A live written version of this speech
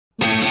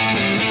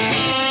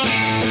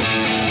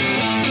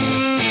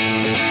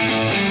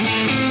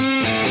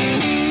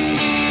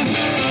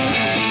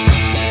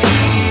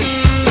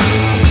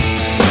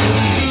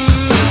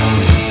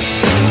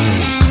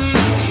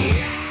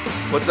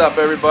up,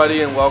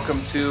 everybody, and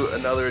welcome to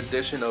another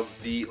edition of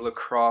the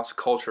Lacrosse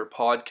Culture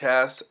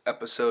Podcast,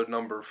 episode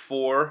number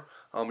 4.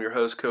 I'm your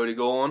host, Cody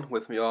Golon.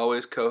 With me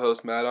always,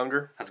 co-host Matt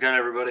Unger. How's it going,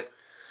 everybody?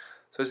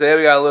 So today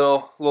we got a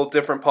little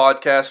different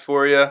podcast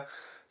for you.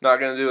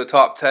 Not going to do a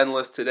top 10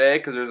 list today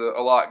because there's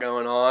a lot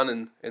going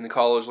on in the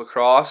college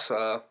lacrosse.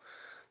 The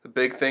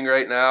big thing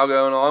right now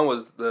going on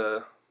was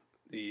the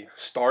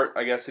start,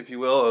 I guess, if you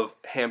will, of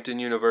Hampton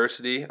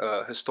University,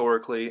 a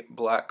historically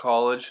black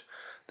college.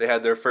 They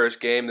had their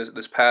first game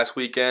this past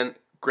weekend.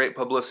 Great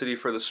publicity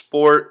for the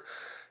sport.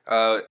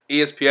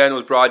 ESPN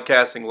was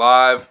broadcasting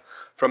live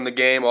from the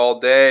game all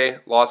day.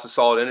 Lots of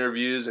solid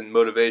interviews and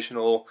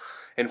motivational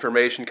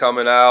information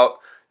coming out.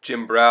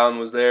 Jim Brown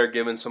was there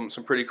giving some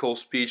pretty cool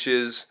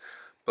speeches.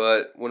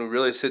 But when we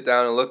really sit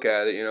down and look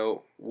at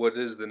it, what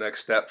is the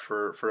next step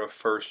for a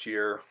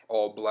first-year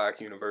all-black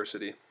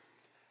university?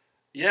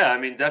 Yeah, I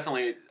mean,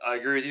 definitely, I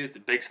agree with you. It's a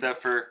big step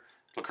for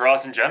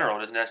lacrosse in general.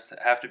 It doesn't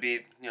have to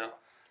be,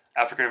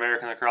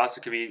 African-American lacrosse.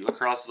 It could be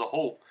lacrosse as a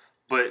whole.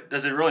 But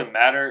does it really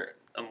matter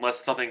unless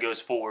something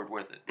goes forward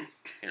with it?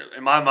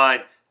 In my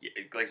mind,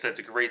 like I said, it's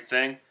a great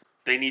thing.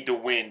 They need to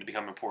win to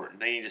become important.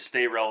 They need to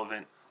stay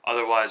relevant.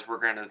 Otherwise, we're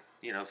going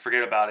to,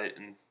 forget about it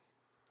in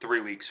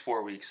 3 weeks,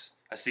 4 weeks,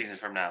 a season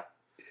from now.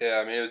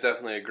 Yeah, I mean, it was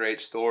definitely a great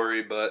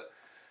story, but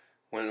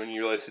when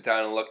you really sit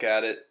down and look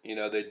at it,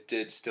 they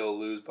did still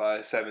lose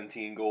by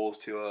 17 goals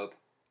to a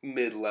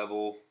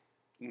mid-level,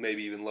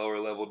 maybe even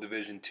lower-level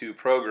Division II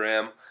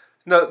program.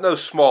 No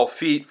small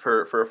feat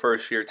for a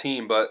first-year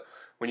team, but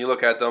when you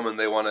look at them and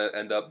they want to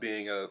end up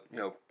being a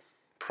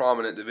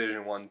prominent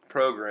Division I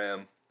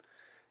program,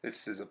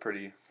 this is a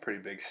pretty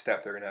big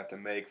step they're going to have to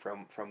make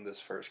from this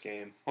first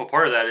game. Well,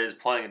 part of that is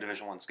playing a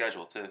Division I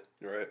schedule too.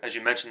 Right. As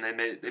you mentioned,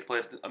 they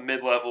played a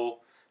mid-level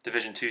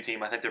Division II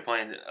team. I think they're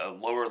playing a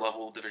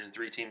lower-level Division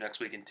III team next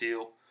week in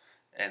Teal,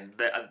 and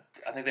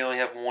I think they only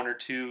have 1 or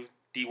 2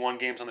 D1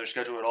 games on their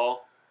schedule at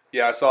all.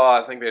 Yeah,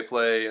 I think they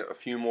play a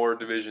few more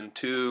Division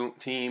II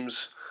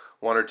teams,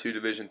 1 or 2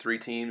 Division III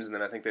teams, and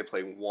then I think they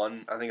play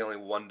only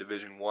one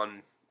Division I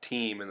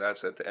team, and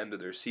that's at the end of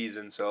their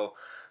season. So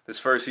this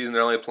first season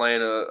they're only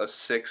playing a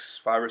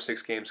 5 or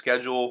 6 game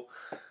schedule.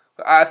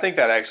 I think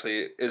that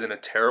actually isn't a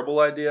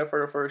terrible idea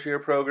for a first-year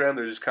program.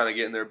 They're just kind of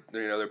getting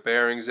their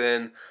bearings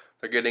in.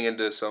 They're getting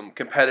into some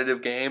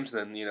competitive games,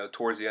 and then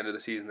towards the end of the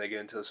season they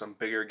get into some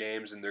bigger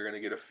games, and they're going to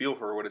get a feel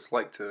for what it's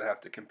like to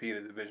have to compete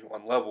at Division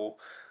I level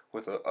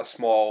with a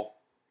small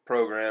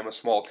program, a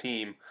small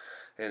team,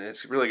 and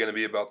it's really going to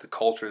be about the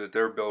culture that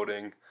they're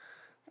building.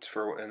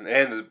 And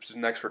the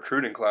next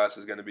recruiting class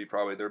is going to be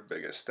probably their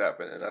biggest step,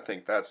 and I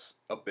think that's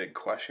a big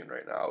question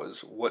right now: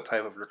 is what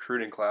type of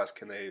recruiting class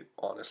can they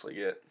honestly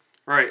get?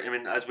 Right. I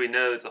mean, as we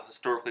know, it's a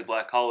historically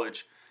black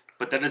college,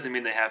 but that doesn't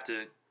mean they have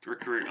to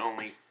recruit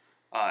only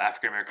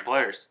African American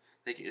players.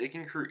 They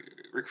can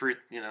recruit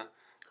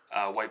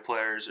white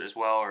players as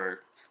well,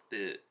 or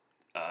the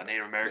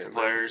Native American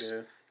players,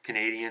 yeah.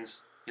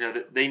 Canadians.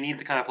 They need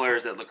the kind of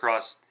players that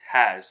lacrosse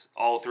has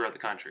all throughout the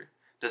country.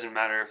 Doesn't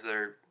matter if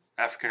they're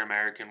African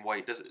American,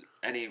 white,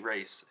 any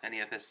race, any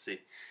ethnicity.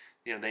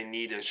 They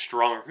need a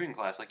strong recruiting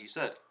class, like you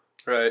said.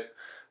 Right.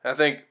 I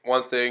think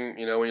one thing,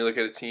 when you look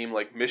at a team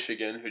like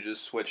Michigan, who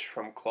just switched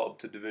from club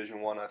to Division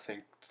I, I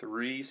think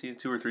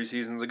 2 or 3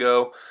 seasons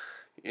ago.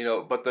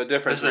 But the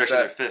difference this is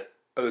actually their 5th.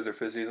 Oh, is their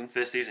 5th season?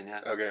 5th season,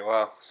 yeah. Okay,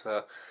 wow.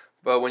 So,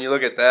 but when you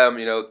look at them,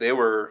 they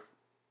were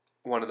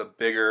one of the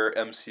bigger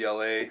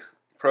MCLA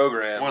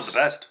programs. One of the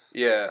best.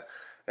 Yeah.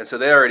 And so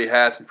they already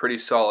had some pretty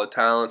solid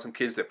talent, some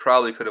kids that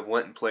probably could have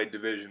went and played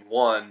Division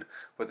I,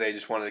 but they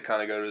just wanted to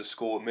kind of go to the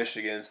school at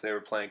Michigan, so they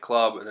were playing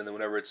club, and then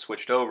whenever it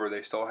switched over,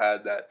 they still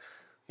had that,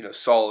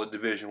 solid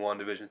Division I,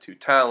 Division II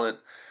talent.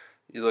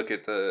 You look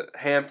at the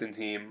Hampton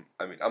team.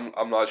 I mean,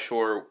 I'm not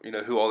sure,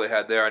 who all they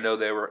had there. I know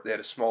they had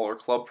a smaller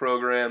club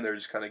program. They're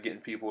just kind of getting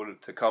people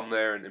to come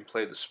there and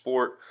play the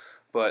sport.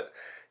 But,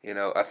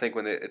 I think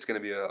it's going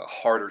to be a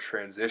harder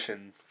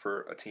transition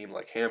for a team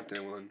like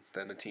Hampton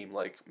than a team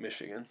like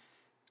Michigan.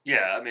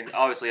 Yeah, I mean,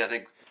 obviously, I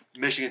think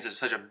Michigan's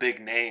such a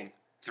big name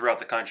throughout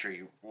the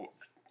country,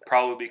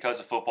 probably because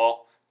of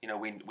football.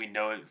 We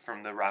know it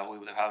from the rivalry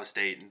with Ohio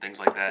State and things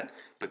like that.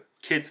 But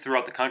kids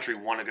throughout the country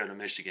want to go to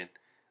Michigan.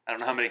 I don't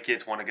know how many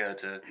kids want to go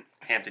to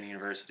Hampton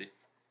University.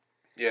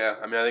 Yeah,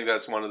 I mean, I think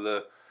that's one of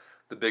the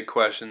big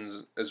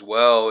questions as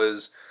well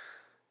is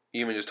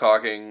even just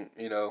talking,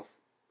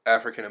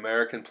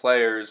 African-American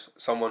players,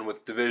 someone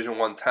with Division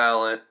I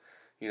talent,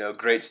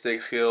 great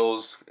stick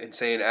skills,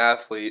 insane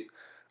athlete.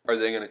 Are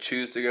they going to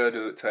choose to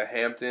go to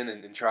Hampton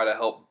and try to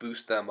help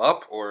boost them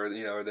up? Or,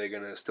 are they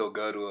going to still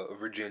go to a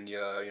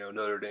Virginia,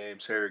 Notre Dame,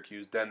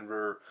 Syracuse,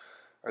 Denver?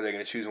 Are they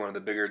going to choose one of the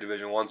bigger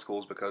Division I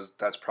schools because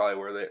that's probably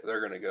where they're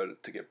going to go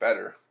to get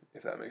better,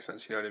 if that makes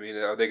sense? You know what I mean?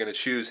 Are they going to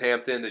choose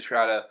Hampton to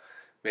try to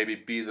maybe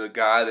be the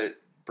guy that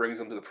brings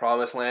them to the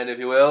promised land, if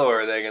you will?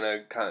 Or are they going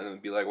to kind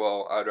of be like,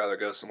 well, I'd rather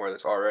go somewhere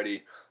that's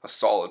already a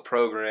solid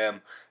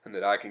program and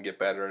that I can get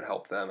better and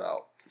help them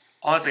out?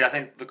 Honestly, I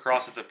think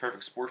lacrosse is the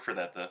perfect sport for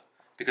that, though,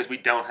 because we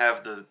don't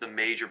have the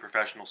major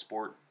professional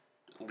sport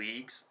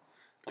leagues.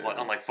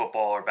 unlike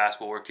football or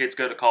basketball, where kids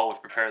go to college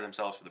to prepare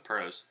themselves for the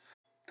pros.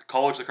 The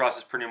college lacrosse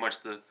is pretty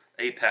much the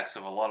apex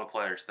of a lot of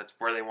players. That's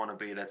where they want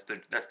to be. That's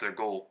their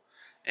goal.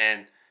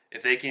 And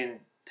if they can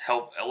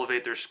help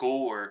elevate their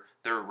school or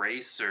their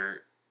race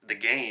or the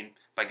game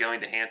by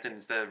going to Hampton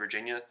instead of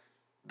Virginia,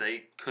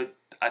 they could.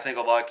 I think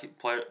a lot of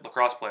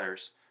lacrosse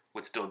players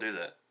would still do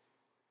that.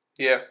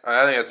 Yeah,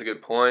 I think that's a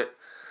good point.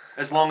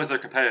 As long as they're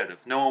competitive.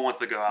 No one wants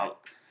to go out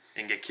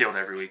and get killed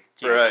every week,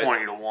 right.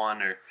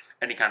 20-1 or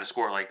any kind of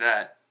score like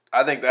that.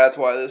 I think that's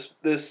why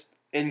this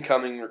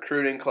incoming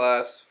recruiting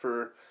class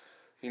for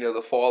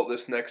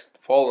this next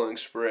following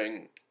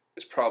spring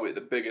is probably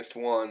the biggest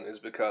one, is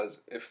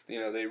because if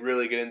they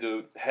really get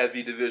into a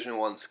heavy Division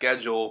I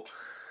schedule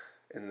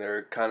and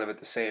they're kind of at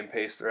the same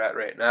pace they're at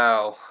right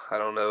now, I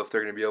don't know if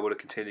they're going to be able to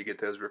continue to get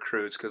those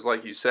recruits, because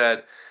like you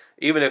said,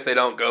 even if they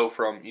don't go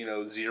from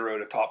 0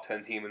 to top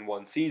 10 team in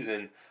one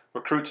season,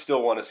 recruits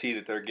still want to see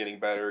that they're getting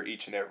better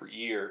each and every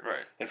year.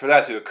 Right. And for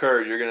that to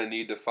occur, you're going to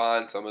need to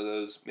find some of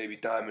those maybe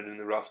diamond in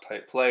the rough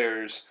type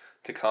players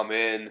to come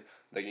in,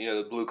 like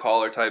the blue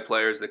collar type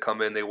players that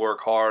come in, they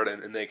work hard,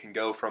 and they can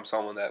go from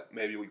someone that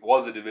maybe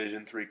was a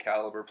Division III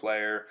caliber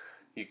player,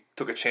 you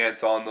took a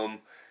chance on them,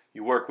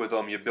 you work with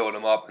them, you build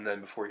them up, and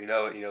then before you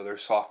know it, their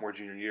sophomore,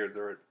 junior year,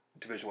 they're a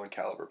Division I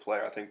caliber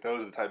player. I think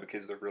those are the type of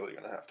kids they're really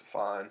going to have to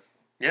find.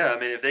 Yeah, I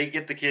mean, if they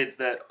get the kids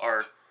that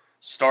are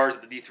stars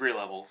at the D3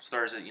 level,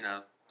 stars at,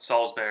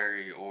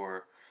 Salisbury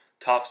or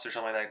Tufts or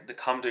something like that, to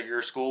come to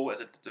your school as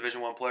a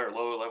Division I player,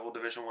 lower level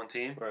Division I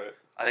team, right.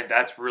 I think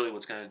that's really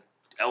what's going to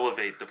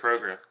elevate the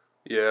program.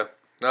 Yeah.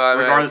 No,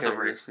 regardless of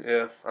race.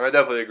 Yeah, I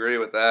definitely agree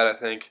with that. I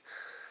think,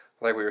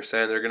 like we were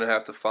saying, they're going to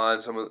have to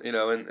find some of,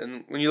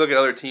 and when you look at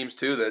other teams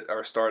too that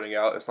are starting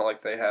out, it's not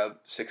like they have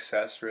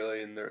success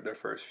really in their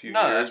first few years.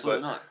 No,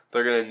 absolutely not.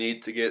 They're going to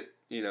need to get,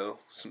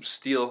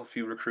 steal a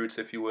few recruits,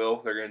 if you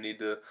will. They're going to need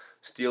to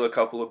steal a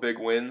couple of big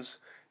wins.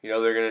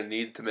 They're going to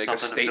need to make a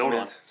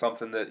statement,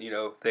 something that,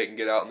 they can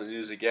get out in the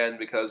news again,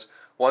 because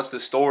once the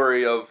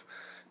story of,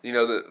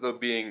 the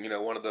being,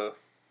 one of the,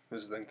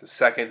 the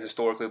second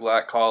historically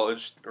black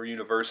college or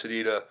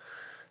university to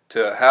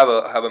have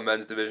a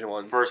men's Division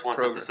I first one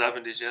program. Since the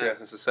 70s, Yeah,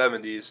 since the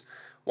 70s.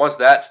 Once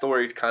that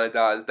story kind of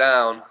dies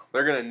down,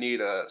 they're going to need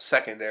a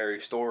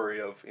secondary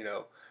story of,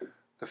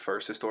 the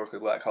first historically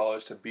black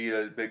college to beat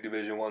a big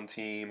Division I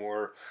team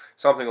or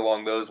something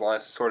along those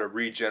lines to sort of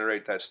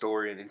regenerate that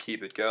story and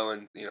keep it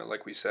going.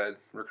 Like we said,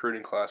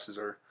 recruiting classes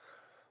are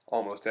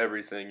almost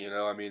everything,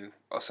 I mean,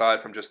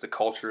 aside from just the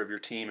culture of your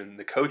team and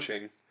the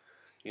coaching,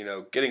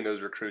 getting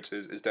those recruits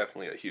is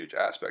definitely a huge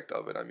aspect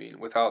of it. I mean,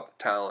 without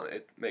the talent,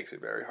 it makes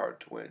it very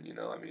hard to win,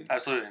 I mean.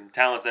 Absolutely, and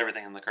talent's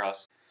everything in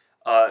lacrosse.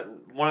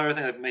 One other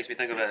thing that makes me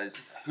think of that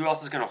is, who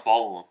else is going to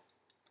follow them?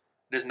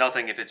 There's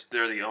nothing if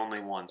they're the only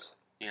ones.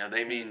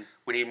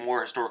 We need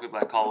more historically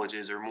black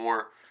colleges or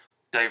more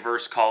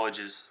diverse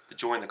colleges to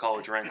join the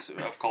college ranks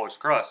of college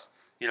lacrosse.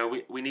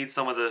 We need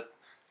some of the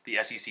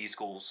SEC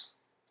schools.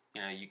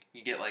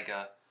 You get like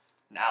an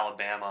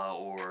Alabama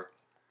or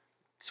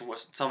some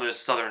of those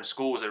southern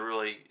schools that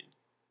really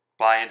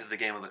buy into the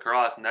game of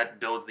lacrosse, and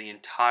that builds the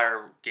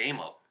entire game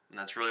up. And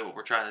that's really what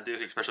we're trying to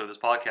do, especially with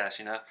this podcast.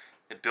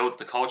 It builds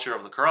the culture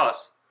of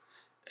lacrosse,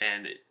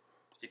 and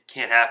it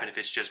can't happen if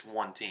it's just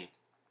one team.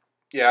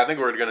 Yeah, I think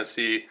we're going to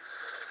see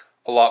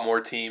a lot more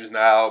teams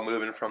now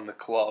moving from the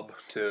club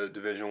to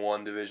Division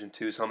I, Division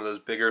II, some of those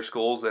bigger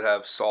schools that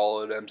have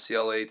solid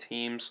MCLA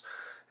teams,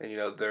 and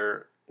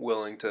they're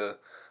willing to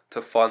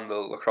fund the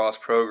lacrosse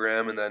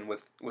program. And then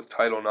with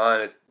Title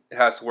IX, it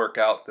has to work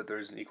out that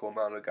there's an equal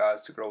amount of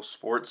guys to girls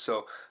sports,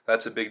 so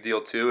that's a big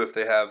deal too. If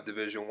they have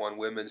Division I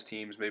women's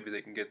teams, maybe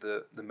they can get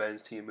the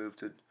men's team moved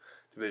to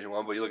Division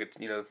I. But you look at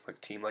like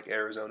a team like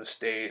Arizona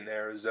State and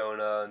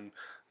Arizona and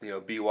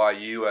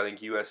BYU. I think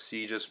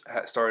USC just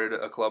started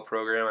a club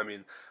program. I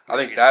mean, I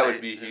think that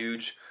would be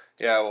huge.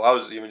 Yeah, well, I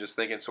was even just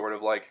thinking sort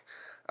of like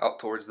out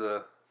towards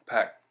the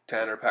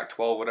Pac-10 or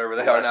Pac-12, whatever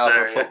they are now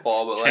for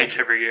football. But change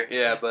every year.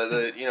 Yeah, but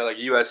like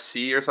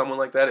USC or someone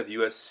like that. If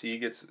USC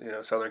gets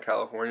Southern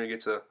California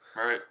gets a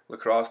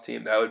lacrosse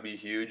team, that would be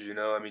huge.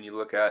 I mean, you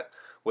look at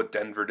what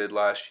Denver did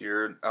last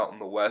year out in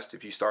the West.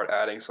 If you start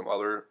adding some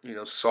other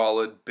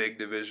solid big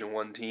Division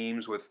I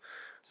teams with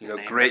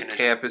great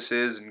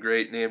campuses and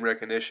great name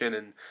recognition,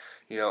 and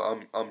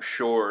I'm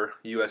sure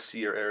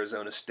USC or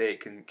Arizona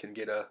State can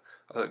get a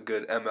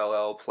good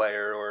MLL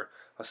player or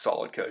a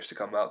solid coach to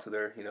come out to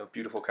their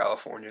beautiful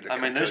California.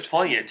 There's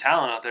plenty of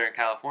talent out there in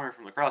California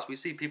from lacrosse. We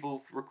see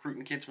people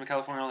recruiting kids from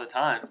California all the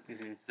time.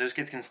 Mm-hmm. Those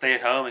kids can stay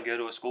at home and go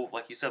to a school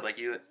like you said, like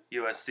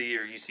USC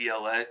or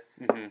UCLA.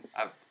 Mm-hmm.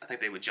 I think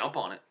they would jump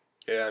on it.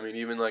 Yeah, I mean,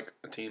 even like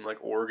a team like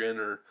Oregon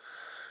or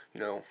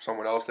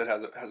someone else that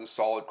has a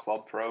solid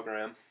club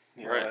program.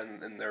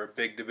 And they're a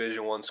big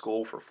Division I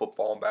school for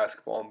football and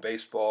basketball and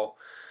baseball.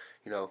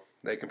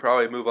 They can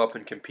probably move up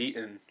and compete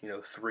in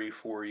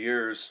 3-4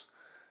 years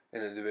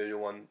in a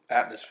Division I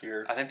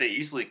atmosphere. I think they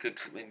easily could.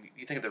 I mean,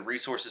 you think of the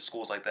resources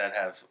schools like that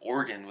have.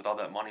 Oregon with all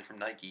that money from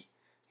Nike,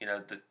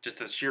 just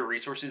the sheer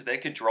resources, they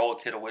could draw a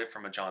kid away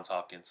from a Johns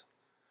Hopkins.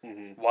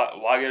 Mm-hmm.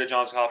 Why go to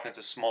Johns Hopkins,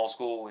 a small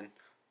school in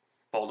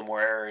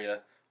Baltimore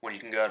area, when you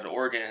can go to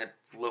Oregon and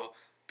live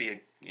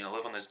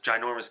on this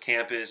ginormous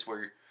campus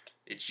where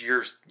it's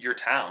your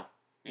town.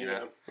 You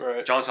know,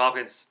 right. Johns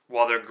Hopkins,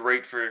 while they're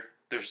great for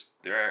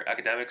their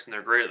academics and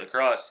they're great at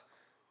lacrosse,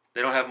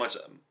 they don't have much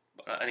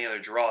any other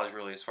draws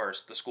really as far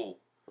as the school.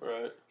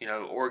 Right. You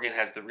know, Oregon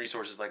has the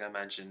resources, like I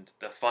mentioned,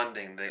 the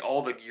funding,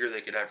 all the gear they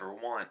could ever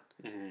want.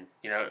 Mm-hmm.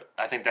 You know,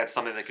 I think that's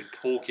something that could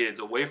pull kids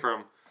away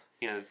from,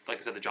 you know, like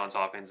I said, the Johns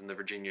Hopkins and the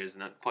Virginias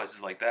and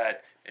places like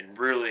that, and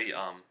really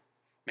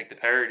make the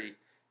parity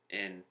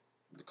in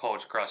the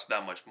college lacrosse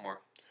that much more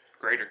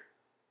greater.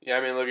 Yeah,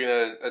 I mean, looking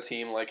at a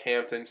team like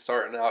Hampton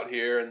starting out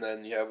here, and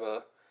then you have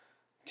a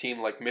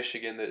team like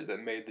Michigan that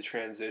made the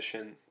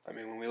transition. I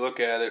mean, when we look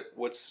at it,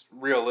 what's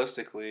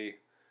realistically,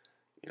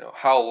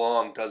 how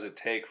long does it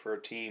take for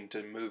a team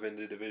to move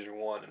into Division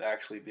I and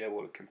actually be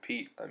able to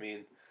compete? I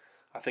mean,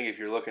 I think if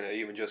you're looking at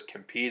even just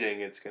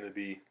competing, it's going to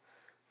be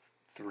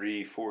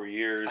 3-4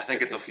 years. I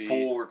think it's compete. A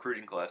full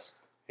recruiting class.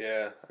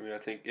 Yeah, I mean, I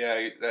think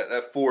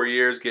that 4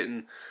 years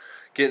getting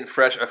a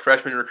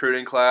freshman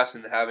recruiting class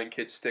and having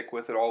kids stick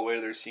with it all the way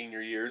to their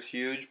senior year is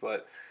huge.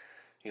 But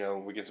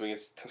we can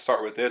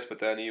start with this. But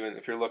then even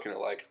if you're looking at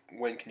like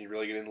when can you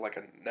really get into like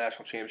a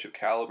national championship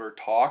caliber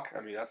talk?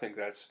 I mean, I think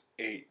that's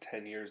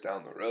 8-10 years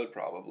down the road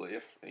probably.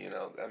 If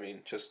I mean,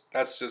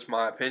 that's just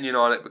my opinion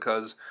on it,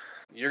 because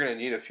you're going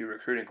to need a few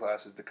recruiting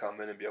classes to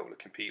come in and be able to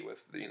compete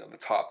with the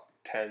top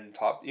 10,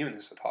 even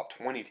just the top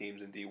 20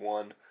 teams in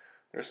D1.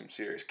 There's some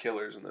serious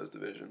killers in those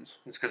divisions.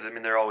 It's because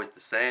they're always the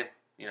same.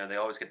 They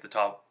always get the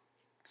top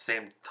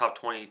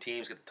 20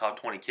 teams, get the top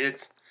 20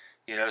 kids.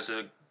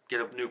 So get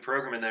a new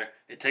program in there,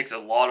 it takes a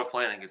lot of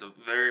planning. It's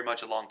very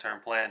much a long-term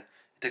plan.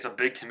 It takes a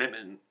big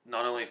commitment,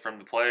 not only from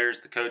the players,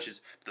 the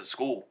coaches, but the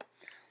school.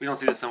 We don't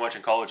see this so much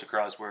in college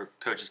lacrosse where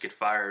coaches get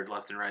fired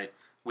left and right.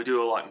 We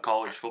do a lot in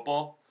college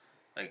football.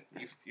 Like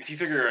if you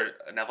figure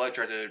an athletic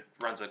director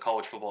runs a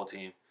college football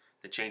team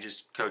that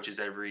changes coaches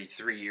every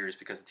 3 years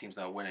because the team's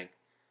not winning.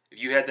 If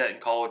you had that in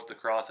college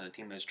lacrosse and a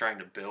team that's trying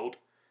to build,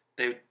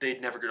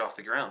 they'd never get off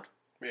the ground.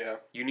 Yeah.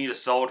 You need a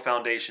solid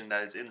foundation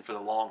that is in for the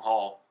long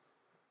haul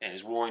and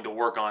is willing to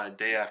work on it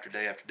day after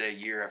day after day,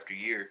 year after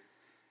year.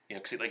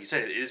 Because like you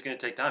said, it is going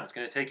to take time. It's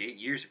going to take 8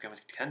 years to become a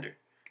contender.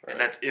 Right. And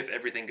that's if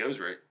everything goes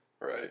right.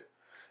 Right.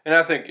 And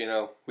I think,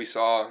 we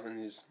saw in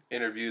these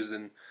interviews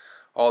and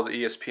all the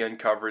ESPN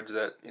coverage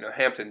that,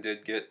 Hampton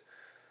did get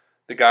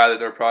the guy that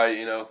they're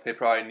probably, they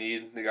probably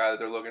need, the guy that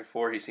they're looking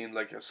for. He seemed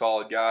like a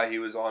solid guy. He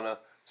was on a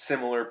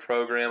similar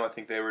program. I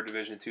think they were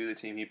Division II, the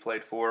team he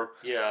played for.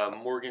 Yeah,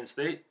 Morgan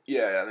State.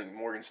 Yeah, I think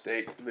Morgan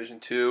State, Division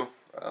II.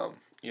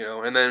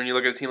 And then when you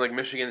look at a team like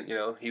Michigan,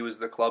 he was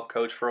the club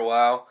coach for a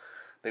while.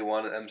 They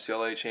won an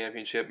MCLA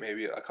championship,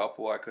 maybe a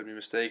couple, I could be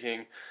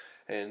mistaken.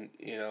 And,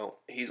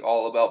 he's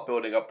all about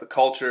building up the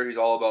culture. He's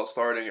all about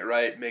starting it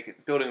right,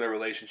 building the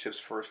relationships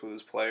first with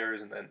his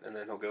players, and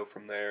then he'll go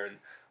from there. And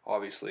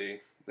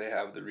obviously they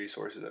have the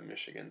resources at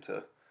Michigan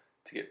to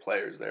get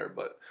players there.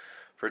 But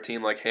for a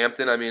team like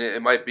Hampton, I mean,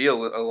 it might be a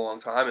long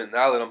time. And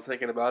now that I'm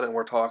thinking about it and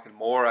we're talking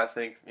more, I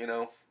think,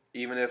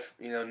 even if,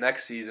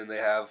 next season they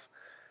have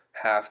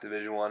half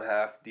Division I,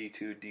 half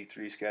D2,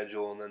 D3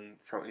 schedule, and then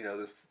from,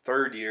 the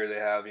third year they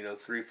have,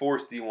 3/4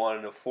 D1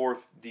 and a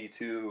fourth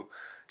D2,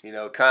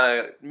 kind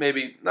of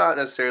maybe not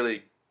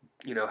necessarily,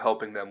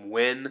 helping them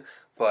win,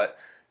 but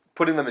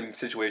putting them in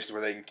situations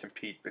where they can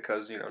compete,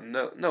 because,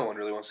 no one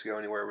really wants to go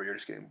anywhere where you're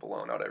just getting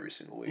blown out every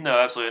single week. No,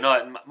 absolutely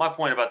not. And my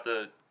point about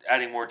the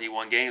adding more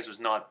D1 games was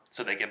not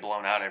so they get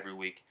blown out every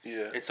week.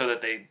 Yeah. It's so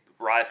that they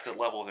rise to the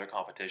level of their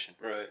competition.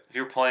 Right. If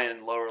you're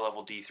playing lower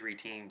level D3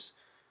 teams,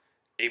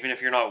 even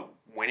if you're not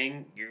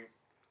winning,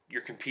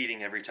 you're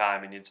competing every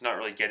time, and it's not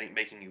really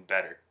making you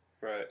better.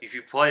 Right. If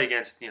you play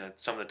against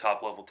some of the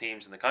top level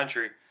teams in the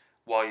country,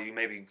 while you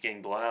may be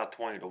getting blown out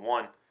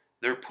 20-1,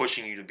 they're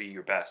pushing you to be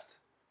your best.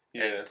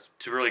 Yeah. And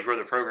to really grow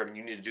the program,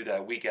 you need to do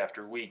that week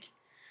after week,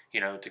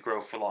 to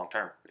grow for long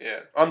term. Yeah.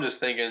 I'm just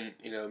thinking,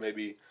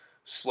 maybe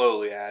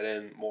slowly add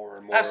in more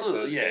and more of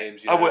those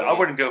games. I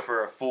wouldn't go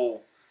for a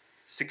full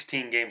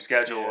 16-game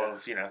schedule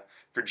of,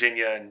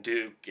 Virginia and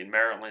Duke and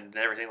Maryland and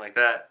everything like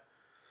that.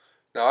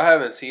 Now, I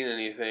haven't seen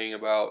anything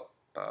about,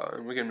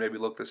 and we can maybe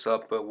look this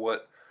up, but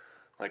what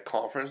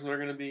conference they're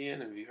going to be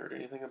in. Have you heard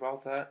anything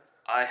about that?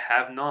 I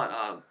have not.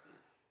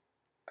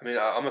 I mean,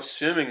 I'm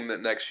assuming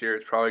that next year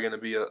it's probably going to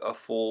be a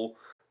full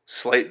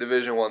slate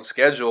Division I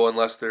schedule,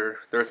 unless they're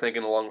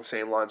thinking along the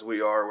same lines we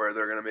are, where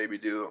they're going to maybe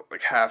do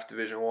half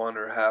Division I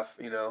or half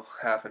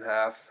and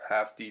half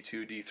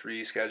D2,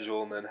 D3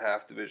 schedule, and then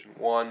half Division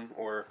I,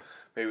 or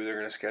maybe they're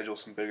going to schedule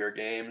some bigger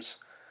games.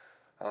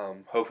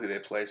 Hopefully they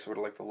play sort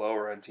of like the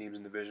lower end teams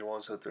in Division I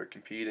so that they're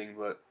competing,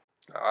 but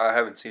I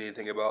haven't seen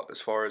anything about as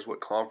far as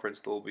what conference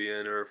they'll be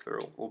in, or if there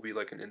will be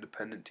an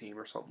independent team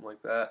or something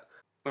like that.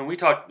 When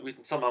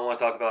something I want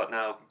to talk about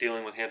now,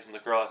 dealing with Hampton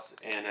Lacrosse,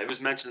 and it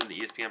was mentioned in the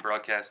ESPN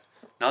broadcast,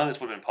 none of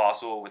this would have been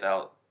possible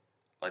without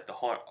the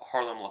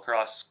Harlem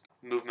lacrosse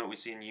movement we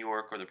see in New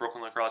York, or the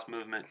Brooklyn lacrosse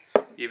movement.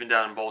 Even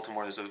down in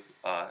Baltimore, there's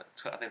I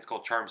think it's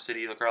called Charm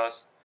City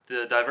Lacrosse.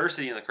 the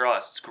diversity in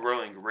lacrosse is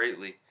growing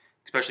greatly,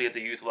 especially at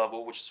the youth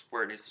level, which is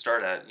where it needs to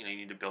start at. You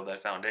need to build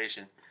that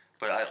foundation.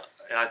 But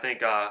I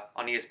think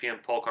on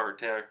ESPN, Paul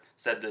Carter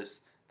said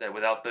this, that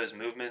without those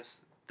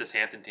movements, this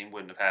Hampton team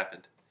wouldn't have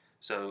happened.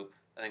 So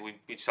I think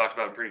we talked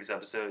about in previous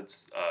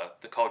episodes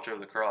the culture of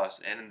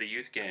lacrosse and in the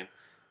youth game.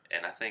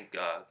 And I think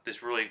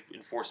this really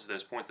enforces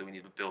those points that we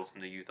need to build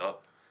from the youth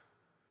up.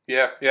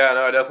 Yeah,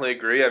 no, I definitely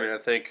agree. I mean, I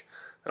don't think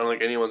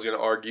anyone's going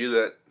to argue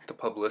that the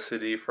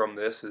publicity from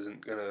this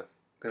isn't going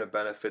to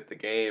benefit the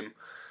game.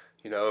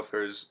 If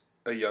there's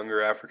a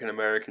younger African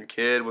American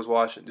kid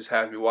just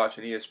happened to be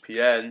watching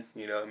ESPN,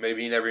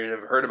 maybe he never even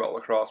ever heard about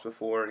lacrosse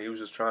before, and he was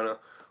just trying to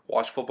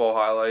watch football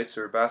highlights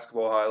or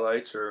basketball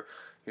highlights or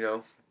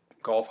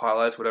golf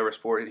highlights, whatever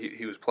sport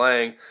he was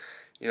playing.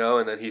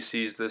 And then he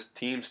sees this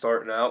team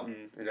starting out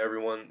and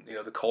everyone,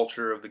 the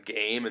culture of the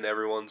game, and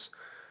everyone's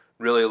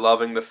really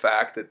loving the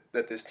fact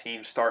that this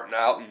team's starting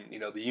out,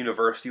 and the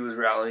university was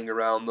rallying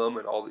around them,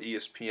 and all the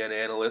ESPN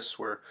analysts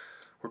were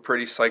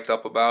pretty psyched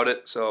up about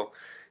it. So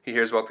he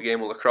hears about the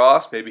game of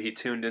lacrosse. Maybe he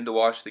tuned in to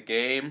watch the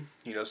game.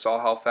 Saw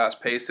how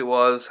fast paced it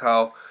was,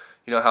 how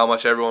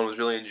much everyone was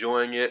really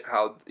enjoying it,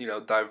 how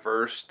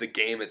diverse the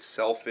game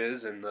itself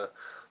is, and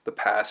the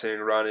passing,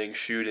 running,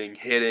 shooting,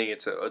 hitting.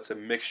 It's a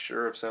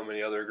mixture of so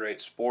many other great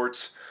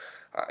sports.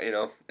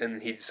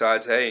 And he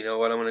decides, hey, you know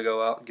what? I'm gonna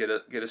go out and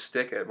get a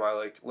stick at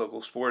my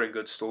local sporting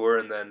goods store,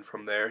 and then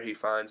from there he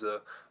finds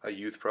a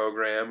youth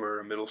program or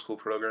a middle school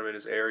program in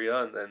his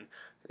area, and then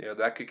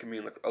that could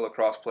mean a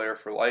lacrosse player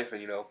for life.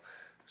 And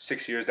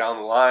 6 years down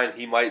the line,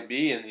 he might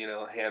be in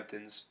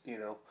Hampton's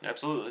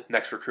absolutely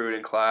next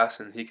recruiting class,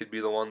 and he could be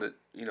the one that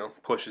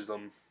pushes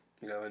them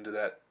into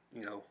that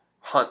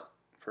hunt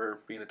for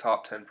being a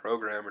top 10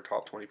 program or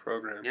top 20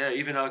 program. Yeah,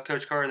 even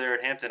Coach Carter there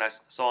at Hampton, I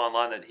saw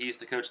online that he used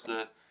to coach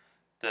the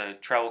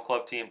travel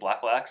club team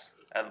Black Lax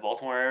out of the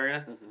Baltimore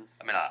area. Mm-hmm.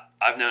 I mean,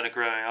 I've known it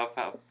growing up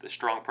how the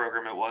strong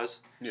program it was.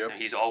 Yep.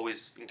 He's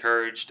always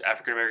encouraged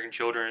African American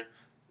children,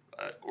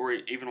 or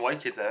even white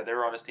kids that they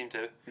were on his team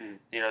too.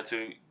 Mm.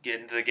 To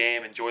get into the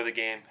game, enjoy the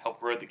game, help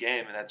grow the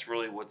game, and that's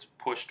really what's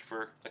pushed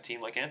for a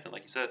team like Hampton,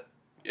 like you said.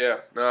 Yeah,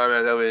 no, I mean,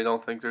 I definitely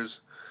don't think there's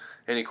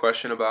any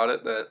question about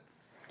it that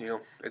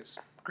it's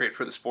great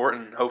for the sport,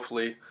 and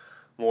hopefully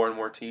more and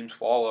more teams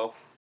follow.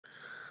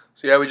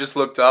 So yeah, we just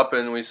looked up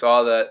and we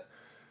saw that.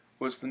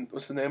 What's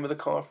the name of the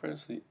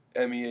conference? The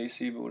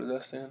MEAC, but what does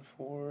that stand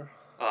for?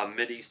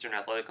 Mid-Eastern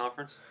Athletic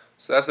Conference.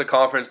 So that's the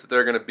conference that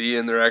they're going to be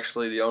in. They're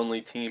actually the only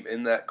team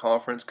in that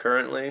conference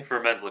currently. For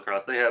men's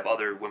lacrosse. They have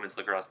other women's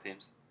lacrosse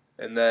teams.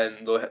 And then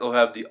they'll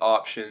have the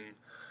option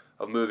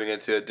of moving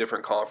into a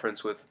different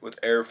conference with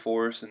Air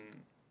Force, and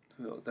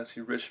that's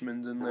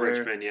Richmond's in there.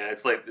 Richmond, yeah.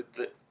 It's like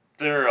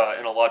they're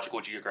in a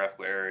logical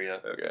geographical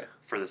area. Okay.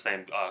 For the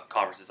same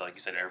conferences, like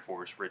you said, Air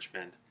Force,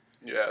 Richmond.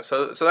 Yeah,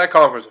 so that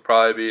conference will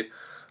probably be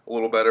a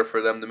little better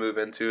for them to move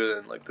into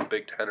than like the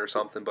Big Ten or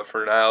something. But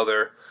for now,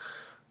 they're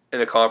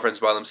in a conference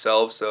by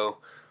themselves, so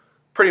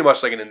pretty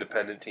much like an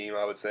independent team,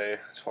 I would say,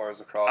 as far as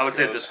lacrosse goes. I would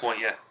say at this point,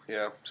 yeah.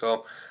 Yeah,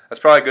 so that's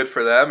probably good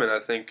for them, and I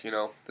think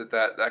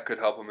that could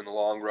help them in the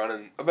long run.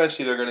 And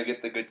eventually, they're going to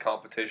get the good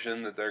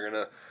competition that they're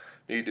going to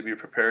need to be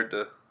prepared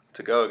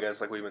to go against,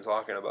 like we've been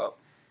talking about.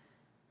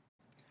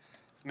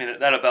 I mean,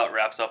 that about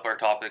wraps up our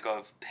topic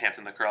of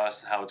Hampton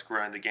Lacrosse, how it's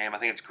growing the game. I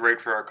think it's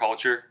great for our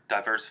culture,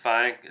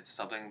 diversifying. It's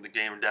something the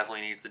game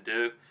definitely needs to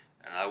do,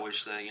 and I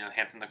wish the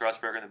Hampton Lacrosse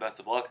program the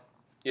best of luck.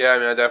 Yeah, I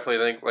mean, I definitely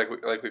think,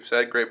 like we've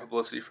said, great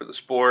publicity for the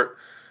sport.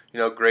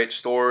 Great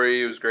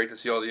story. It was great to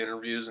see all the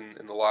interviews and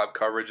the live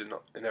coverage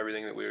and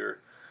everything that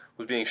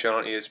was being shown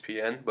on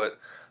ESPN. But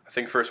I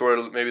think for sort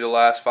of maybe the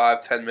last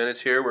 5-10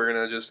 minutes here, we're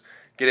gonna just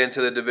get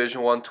into the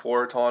Division I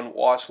Tewaaraton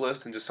watch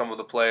list and just some of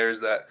the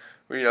players that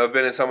have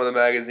been in some of the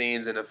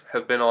magazines and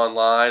have been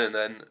online, and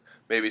then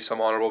maybe some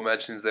honorable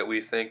mentions that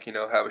we think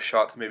have a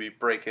shot to maybe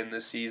break in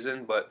this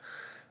season. But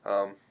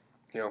I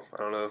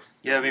don't know.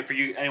 Yeah, I mean, for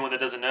anyone that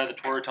doesn't know, the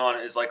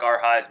Tewaaraton is like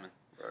our Heisman.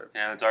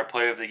 Right. It's our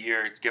Player of the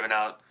Year. It's given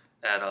out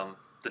at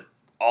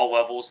all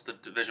levels, the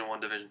Division I,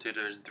 Division II,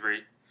 Division III,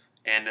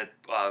 and at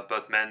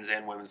both men's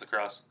and women's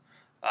lacrosse.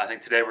 I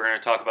think today we're going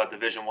to talk about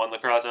Division I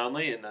lacrosse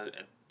only, and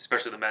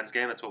especially the men's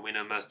game. That's what we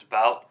know most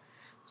about.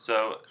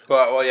 So,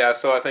 well, yeah.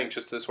 So I think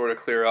just to sort of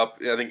clear up,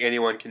 I think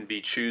anyone can be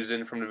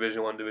chosen from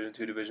Division I, Division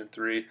II, Division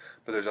III,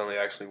 but there's only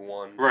actually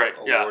one right,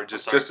 award. Yeah,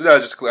 just I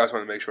just wanted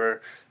to make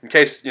sure, in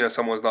case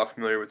someone's not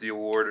familiar with the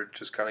award or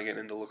just kind of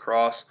getting into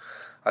lacrosse.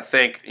 I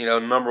think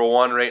number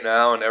one right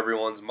now in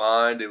everyone's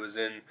mind. It was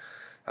in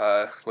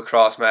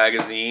Lacrosse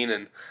Magazine,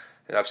 and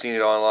I've seen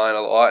it online a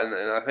lot, and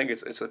I think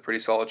it's a pretty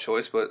solid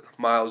choice. But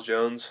Miles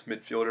Jones,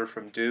 midfielder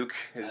from Duke,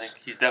 I think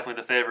he's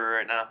definitely the favorite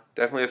right now.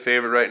 Definitely a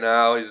favorite right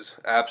now. He's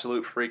an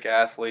absolute freak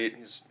athlete.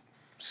 He's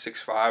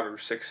 6'5" or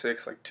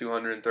 6'6", like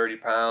 230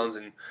 pounds,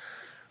 and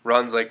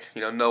runs like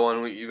no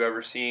one you've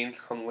ever seen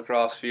on the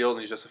lacrosse field.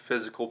 And he's just a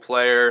physical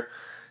player.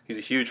 he's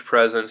a huge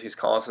presence. He's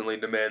constantly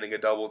demanding a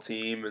double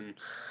team and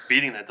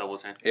beating that double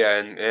team. Yeah,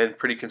 and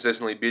pretty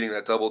consistently beating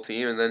that double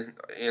team. And then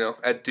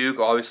at Duke,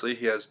 obviously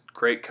he has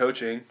great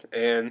coaching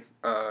and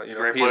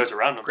great players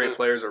around him. Great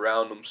players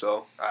around him.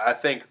 So I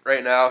think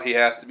right now he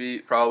has to be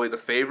probably the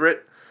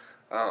favorite.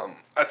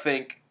 I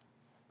think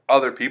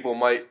other people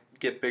might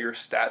get bigger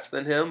stats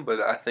than him,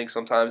 but I think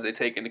sometimes they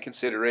take into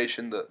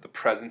consideration the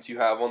presence you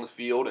have on the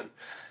field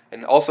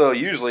and also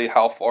usually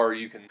how far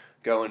you can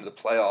go into the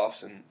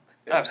playoffs and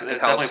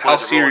how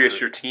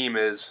serious your team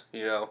is.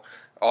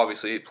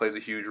 Obviously it plays a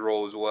huge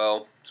role as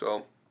well.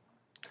 So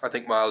I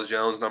think Miles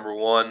Jones, number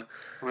one.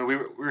 I mean, we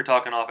were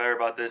talking off air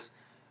about this.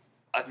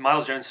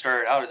 Miles Jones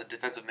started out as a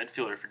defensive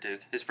midfielder for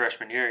Duke his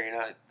freshman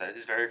year.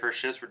 His very first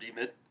shifts were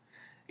D-mid.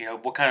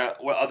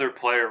 What other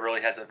player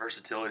really has that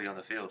versatility on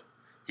the field?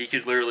 He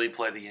could literally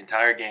play the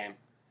entire game,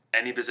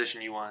 any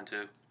position you wanted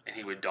to, and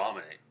he would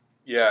dominate.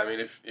 Yeah, I mean,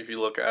 if you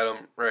look at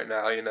him right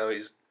now,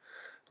 he's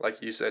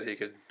like you said, he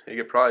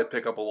could probably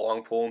pick up a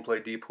long pull and play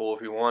deep pull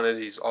if he wanted.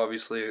 He's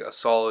obviously a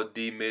solid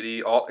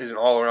D-midi. He's an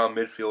all-around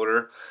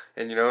midfielder.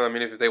 And,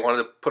 if they wanted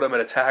to put him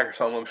in attack or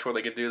something, I'm sure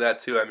they could do that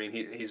too. I mean,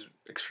 he's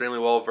extremely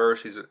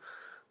well-versed. He's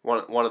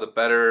one of the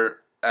better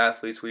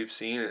athletes we've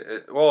seen,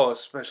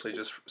 especially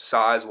just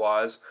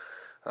size-wise.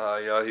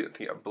 I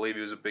believe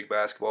he was a big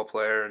basketball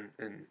player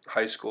in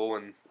high school,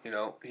 and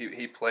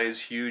he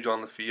plays huge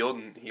on the field,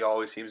 and he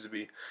always seems to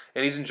be,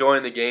 and he's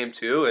enjoying the game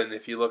too. And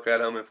if you look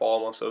at him and follow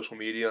him on social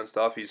media and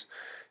stuff, he's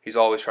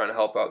always trying to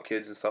help out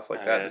kids and stuff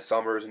like that in the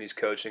summers, and he's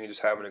coaching and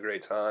just having a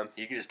great time.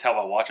 You can just tell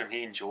by watching him,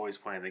 he enjoys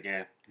playing the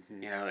game.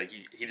 Mm-hmm.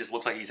 He just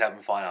looks like he's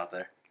having fun out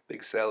there.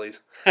 Big sellies.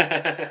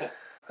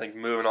 I think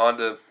moving on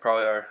to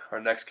probably our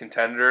next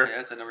contender.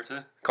 Yeah, it's at number 2.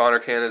 Connor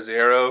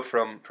Cannizzaro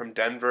from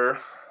Denver.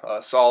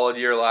 Solid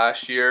year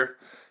last year.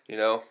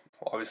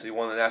 Obviously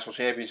won the national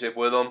championship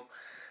with them.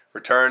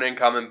 Returning,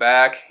 coming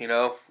back.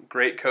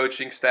 Great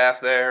coaching staff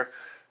there.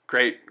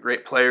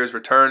 Great players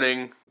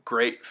returning.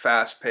 Great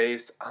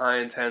fast-paced,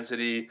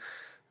 high-intensity,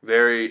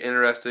 very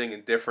interesting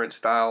and different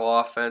style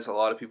offense. A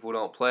lot of people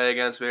don't play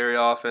against very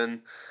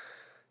often.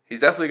 He's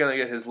definitely going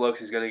to get his looks.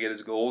 He's going to get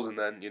his goals, and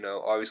then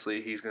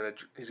obviously he's going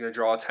to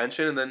draw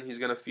attention, and then he's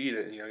going to feed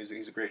it.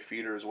 He's a great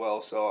feeder as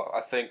well. So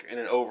I think in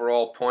an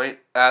overall point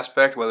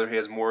aspect, whether he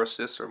has more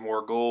assists or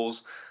more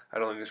goals, I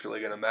don't think it's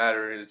really going to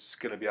matter. It's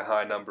going to be a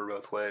high number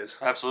both ways.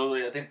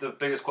 Absolutely. I think the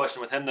biggest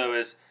question with him though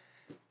is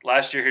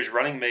last year his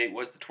running mate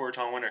was the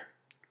Tewaaraton winner.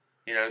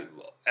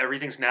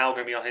 Everything's now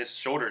going to be on his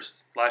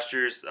shoulders. Last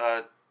year's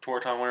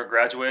Tewaaraton winner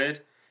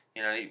graduated.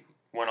 He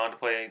went on to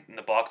play in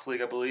the box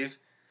league, I believe.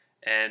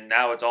 And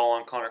now it's all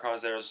on Connor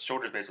Canizzaro's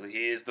shoulders, basically.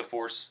 He is the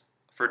force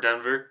for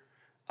Denver.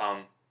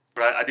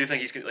 But I do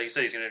think like you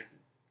said,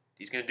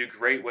 he's gonna do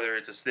great, whether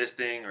it's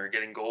assisting or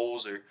getting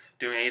goals or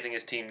doing anything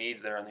his team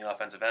needs there on the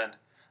offensive end.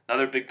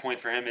 Another big point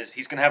for him is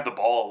he's gonna have the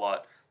ball a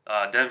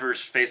lot.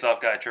 Denver's face-off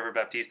guy, Trevor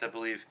Baptiste, I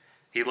believe,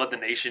 he led the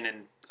nation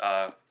in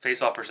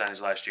face-off percentage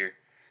last year.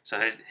 So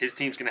his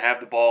team's gonna have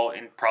the ball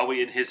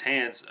probably in his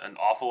hands an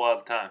awful lot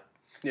of the time.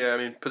 Yeah, I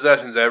mean,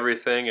 possession's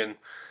everything, and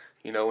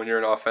when you're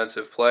an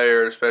offensive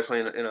player, especially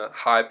in a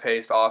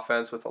high-paced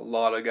offense with a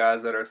lot of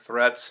guys that are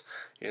threats,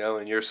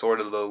 and you're sort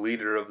of the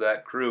leader of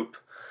that group,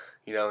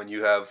 and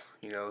you have,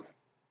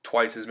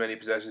 twice as many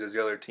possessions as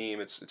the other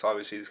team, it's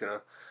obviously just going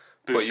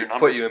to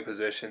put you in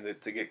position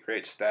to get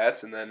great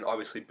stats, and then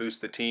obviously boost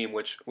the team,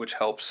 which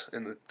helps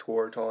in the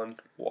Tewaaraton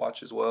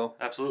watch as well.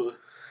 Absolutely.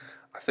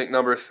 I think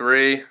number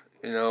 3,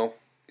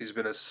 he's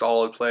been a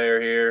solid player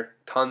here,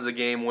 tons of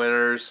game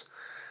winners.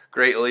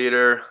 Great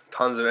leader,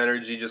 tons of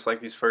energy, just like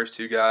these first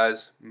 2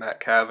 guys. Matt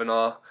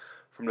Kavanaugh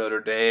from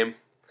Notre Dame.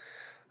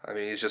 I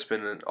mean, he's just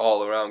been an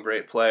all-around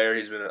great player.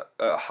 He's been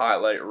a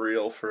highlight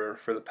reel for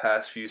the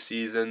past few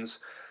seasons.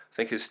 I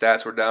think his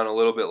stats were down a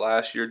little bit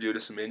last year due to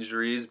some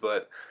injuries,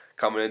 but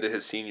coming into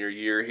his senior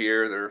year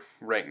here, they're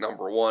ranked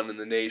number 1 in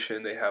the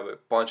nation. They have a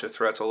bunch of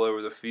threats all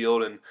over the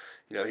field, and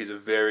he's a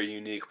very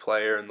unique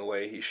player in the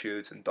way he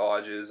shoots and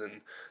dodges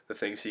and the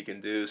things he can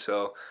do.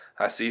 So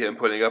I see him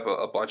putting up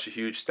a bunch of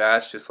huge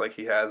stats just like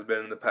he has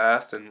been in the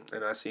past, and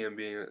I see him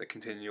being a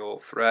continual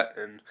threat.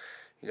 And,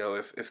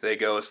 if they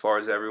go as far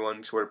as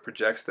everyone sort of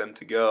projects them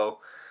to go,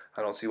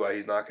 I don't see why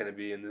he's not going to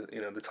be in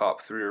the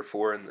top 3 or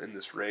 4 in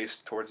this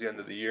race towards the end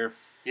of the year.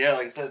 Yeah,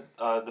 like I said,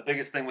 the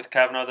biggest thing with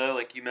Kavanaugh, though,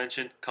 like you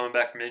mentioned, coming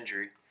back from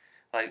injury.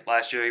 Like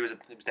last year, he was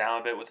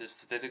down a bit with his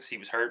statistics. He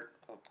was hurt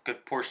a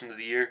good portion of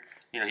the year.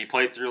 He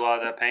played through a lot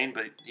of that pain,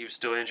 but he was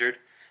still injured.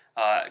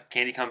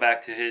 Can he come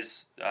back to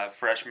his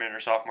freshman or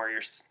sophomore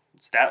year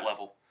stat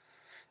level?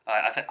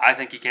 I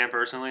think he can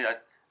personally.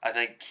 I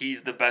think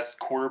he's the best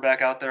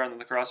quarterback out there on the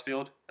lacrosse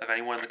field of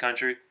anyone in the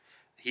country.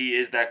 He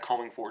is that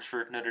calming force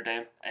for Notre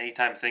Dame.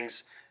 Anytime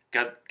things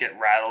get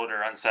rattled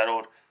or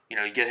unsettled, you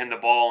get him the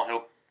ball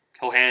and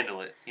he'll handle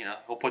it.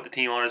 He'll put the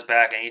team on his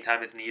back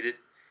anytime it's needed.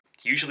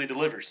 He usually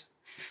delivers.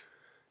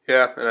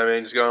 Yeah, and I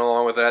mean, just going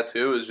along with that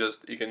too is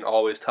just you can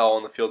always tell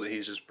on the field that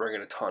he's just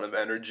bringing a ton of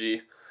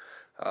energy.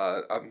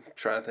 I'm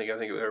trying to think. I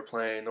think they were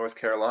playing North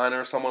Carolina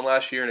or someone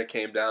last year, and it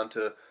came down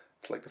to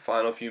like the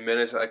final few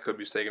minutes. I could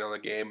be taking on the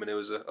game, and it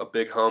was a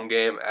big home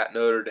game at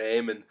Notre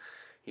Dame, and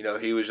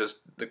he was just,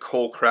 the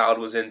whole crowd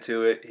was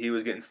into it. He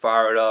was getting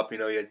fired up. He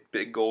had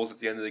big goals at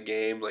the end of the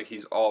game, like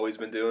he's always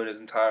been doing his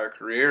entire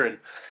career, and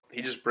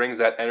he just brings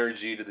that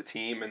energy to the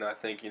team. And I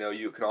think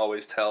you can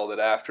always tell that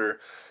after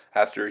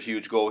a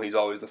huge goal, he's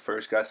always the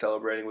first guy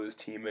celebrating with his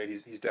teammate.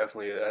 He's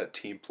definitely a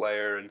team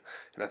player, and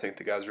I think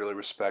the guys really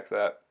respect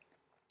that.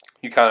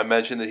 You kind of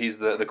mentioned that he's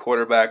the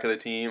quarterback of the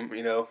team,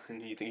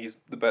 and you think he's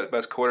the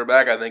best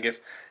quarterback. I think if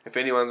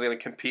anyone's going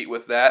to compete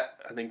with that,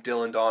 I think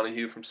Dylan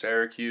Donahue from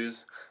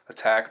Syracuse,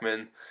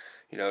 attackman,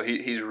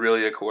 he's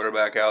really a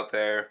quarterback out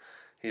there.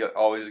 He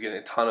always getting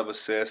a ton of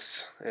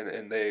assists,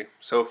 and they,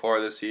 so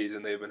far this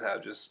season, they've been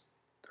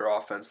their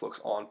offense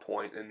looks on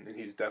point, and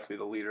he's definitely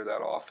the leader of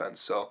that offense.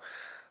 So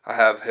I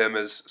have him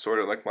as sort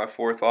of like my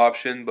fourth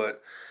option,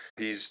 but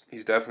he's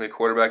definitely a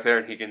quarterback there,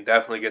 and he can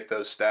definitely get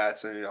those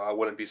stats. And I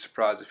wouldn't be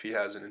surprised if he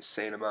has an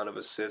insane amount of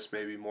assists,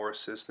 maybe more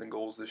assists than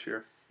goals this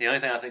year. The only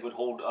thing I think would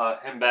hold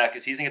him back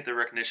is he's going to get the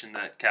recognition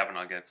that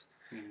Kavanaugh gets.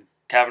 Mm-hmm.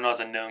 Kavanaugh's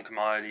a known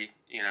commodity.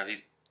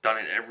 He's done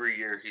it every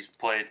year. He's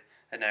played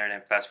at Notre Dame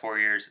the past 4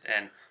 years.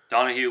 And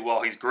Donahue,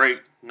 while he's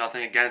great,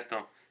 nothing against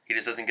him, he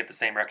just doesn't get the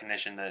same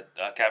recognition that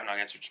Kavanaugh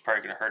gets, which is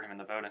probably going to hurt him in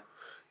the voting.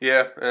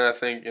 Yeah, and I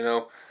think,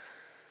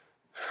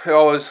 it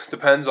always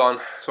depends on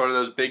sort of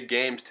those big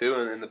games too,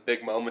 and the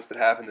big moments that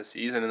happen this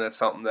season, and that's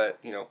something that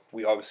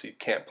we obviously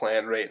can't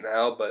plan right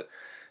now. But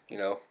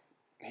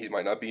he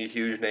might not be a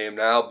huge name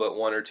now, but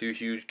one or two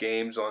huge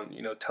games on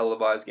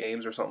televised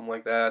games or something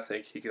like that, I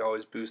think he could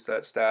always boost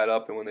that stat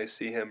up. And when they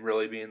see him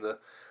really being the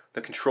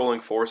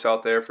controlling force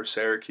out there for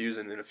Syracuse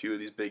and in a few of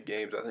these big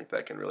games, I think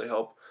that can really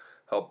help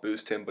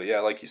boost him. But yeah,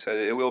 like you said,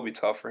 it will be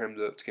tough for him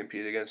to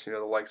compete against the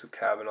likes of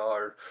Kavanaugh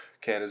or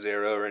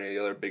Cannizzaro or any of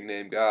the other big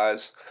name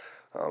guys.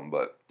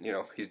 But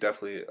he's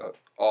definitely an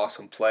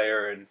awesome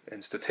player,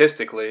 and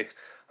statistically,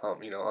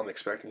 I'm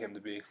expecting him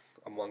to be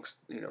amongst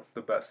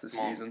the best this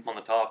season. On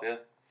the top, yeah.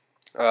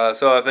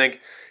 So I think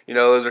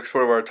those are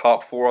sort of our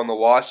top four on the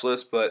watch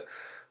list, but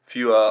a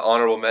few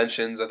honorable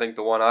mentions. I think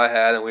the one I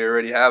had, and we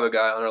already have a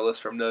guy on our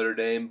list from Notre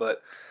Dame,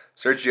 but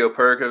Sergio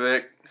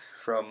Perkovic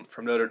from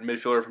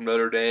midfielder from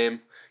Notre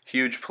Dame,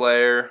 huge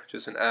player,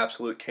 just an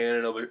absolute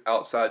cannon of an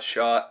outside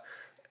shot.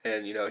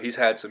 And, he's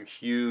had some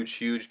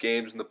huge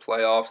games in the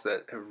playoffs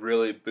that have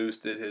really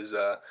boosted his,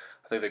 I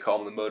think they call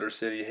him the Motor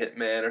City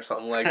Hitman or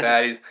something like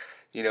that. He's,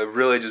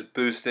 really just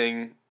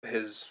boosting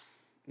his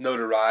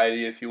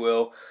notoriety, if you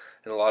will.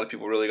 And a lot of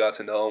people really got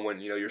to know him when,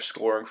 you're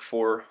scoring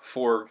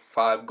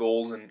 5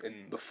 goals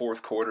in the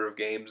fourth quarter of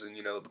games and,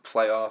 the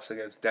playoffs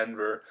against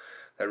Denver.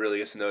 That really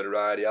gets the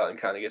notoriety out and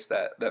kind of gets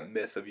that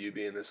myth of you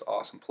being this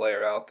awesome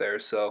player out there.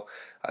 So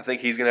I think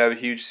he's going to have a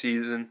huge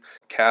season.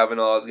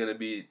 Kavanaugh is going to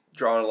be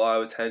drawing a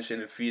lot of attention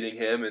and feeding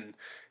him, and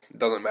it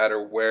doesn't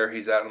matter where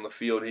he's at on the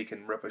field, he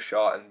can rip a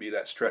shot and be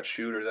that stretch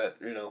shooter that,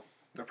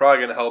 they're probably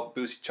going to help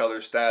boost each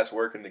other's stats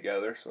working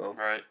together. So all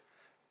right.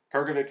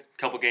 Perkovic's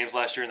couple games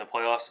last year in the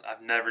playoffs,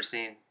 I've never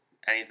seen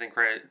anything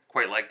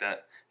quite like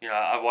that.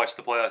 I've watched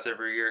the playoffs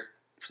every year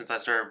since I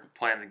started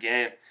playing the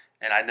game,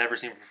 and I've never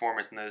seen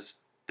performance in those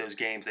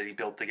games that he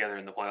built together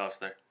in the playoffs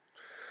there.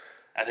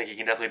 I think he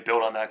can definitely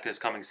build on that this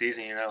coming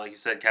season. Like you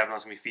said,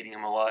 Kavanaugh's going to be feeding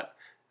him a lot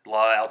of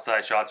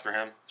outside shots for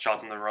him,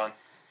 shots on the run.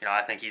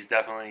 I think he's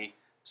definitely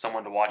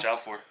someone to watch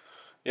out for.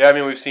 Yeah, I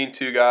mean, we've seen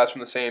two guys from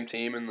the same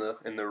team in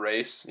the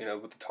race,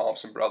 with the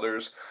Thompson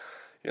brothers.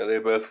 They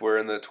both were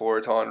in the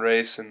Tewaaraton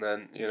race, and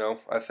then,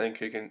 I think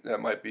that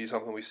might be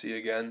something we see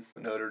again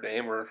at Notre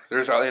Dame, or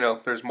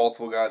there's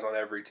multiple guys on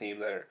every team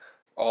that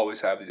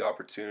always have the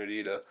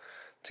opportunity to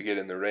get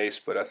in the race.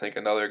 But I think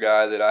another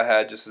guy that I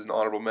had just as an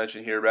honorable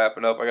mention here,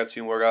 wrapping up, I got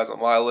 2 more guys on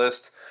my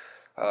list.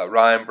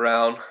 Ryan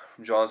Brown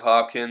from Johns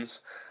Hopkins.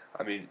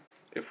 I mean,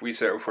 if we're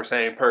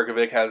saying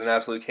Perkovic has an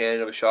absolute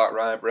cannon of a shot,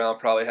 Ryan Brown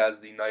probably has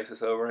the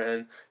nicest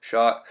overhand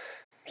shot.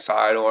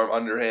 Sidearm,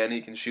 underhand, he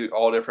can shoot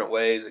all different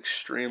ways,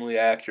 extremely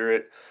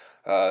accurate.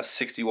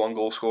 61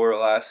 goal scorer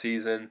last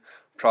season.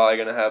 Probably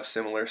going to have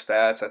similar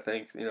stats. I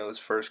think, his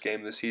first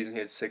game of the season, he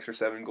had 6 or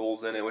 7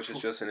 goals in it, which is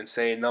just an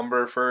insane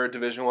number for a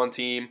Division I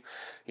team.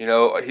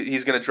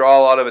 He's going to draw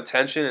a lot of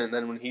attention, and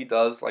then when he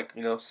does,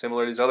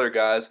 similar to these other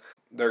guys,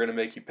 they're going to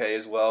make you pay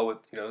as well with,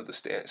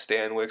 the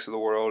Stanwicks of the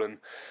world and,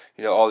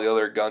 all the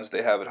other guns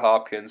they have at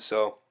Hopkins.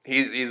 So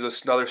he's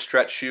another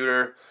stretch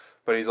shooter,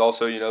 but he's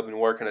also, been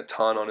working a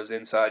ton on his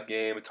inside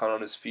game, a ton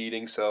on his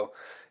feeding. So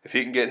if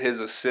he can get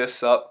his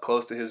assists up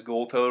close to his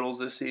goal totals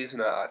this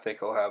season, I think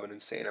he'll have an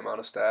insane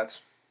amount of stats.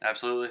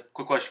 Absolutely.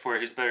 Quick question for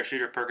you. Who's the better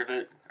shooter,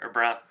 Perkovic or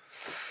Brown?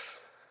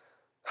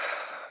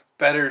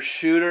 Better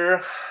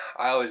shooter?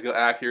 I always go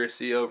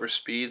accuracy over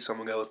speed, so I'm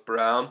going to go with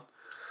Brown.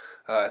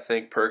 I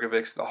think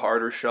Perkovic's the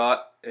harder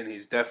shot, and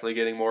he's definitely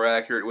getting more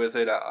accurate with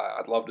it.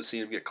 I'd love to see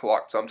him get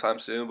clocked sometime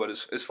soon, but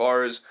as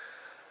far as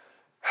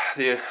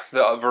the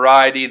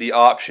variety, the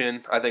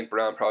option, I think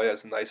Brown probably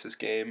has the nicest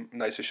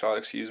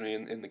shot,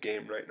 in the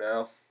game right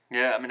now.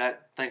 Yeah, I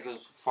think as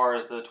far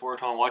as the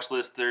Tewaaraton watch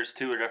list, there's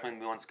 2 are definitely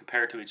the ones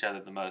compared to each other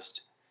the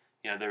most.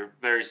 They're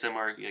very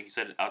similar, like you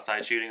said,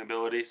 outside shooting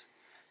abilities.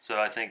 So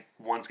I think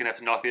one's going to have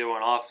to knock the other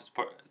one off. It's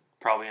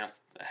probably in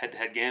a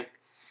head-to-head game.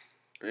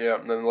 Yeah,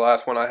 and then the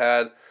last one I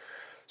had,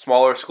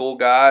 smaller school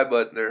guy,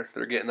 but they're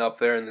getting up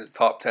there in the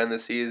top 10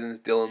 this season, is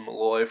Dylan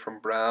Malloy from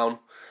Brown.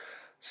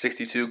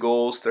 62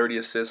 goals, 30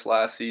 assists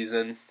last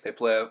season. They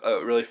play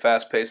a really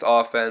fast-paced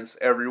offense.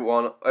 Every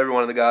one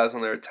of the guys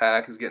on their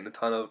attack is getting a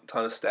ton of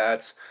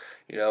stats.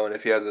 And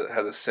if he has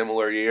a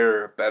similar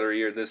year or a better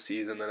year this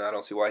season, then I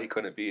don't see why he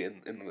couldn't be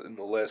in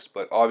the list.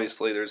 But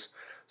obviously, there's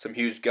some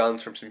huge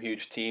guns from some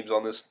huge teams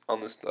on this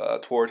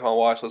Tewaaraton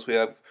watch list we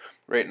have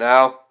right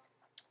now.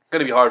 Going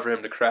to be hard for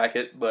him to crack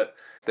it, but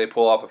they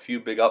pull off a few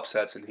big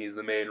upsets, and he's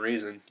the main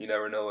reason. You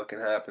never know what can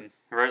happen.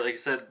 Right, like you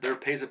said, their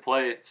pace of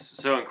play,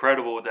 it's so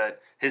incredible that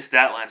his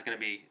stat line's going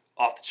to be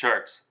off the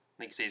charts.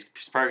 Like you say,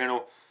 he's probably going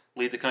to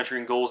lead the country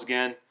in goals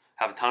again,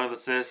 have a ton of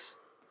assists.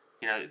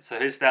 So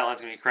his stat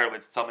line's going to be incredible.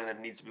 It's something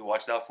that needs to be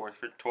watched out for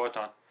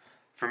Tewaaraton.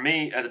 For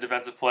me, as a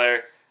defensive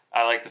player,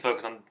 I like to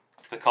focus on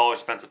the college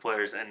defensive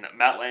players, and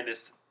Matt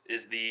Landis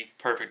is the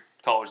perfect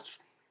college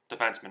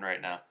defenseman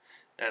right now.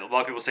 And a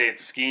lot of people say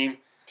it's scheme.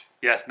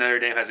 Yes, Notre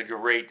Dame has a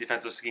great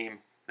defensive scheme.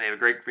 They have a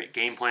great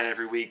game plan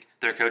every week.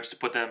 Their coaches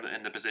put them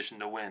in the position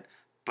to win.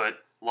 But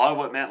a lot of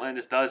what Matt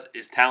Landis does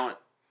is talent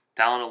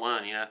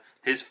alone.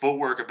 His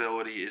footwork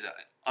ability is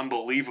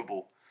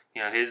unbelievable.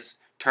 His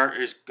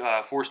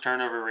forced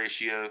turnover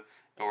ratio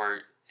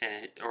or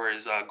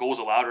his goals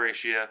allowed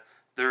ratio,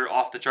 they're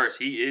off the charts.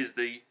 He is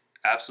the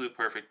absolute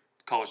perfect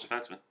college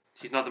defenseman.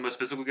 He's not the most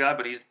physical guy,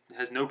 but he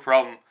has no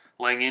problem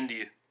laying into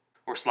you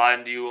or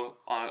sliding to you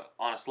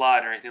on a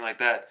slide or anything like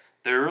that.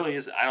 There really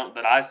is,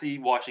 that I see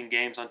watching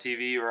games on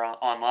TV or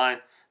online,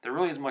 there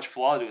really isn't much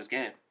flaw to his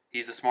game.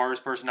 He's the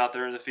smartest person out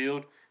there in the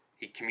field.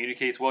 He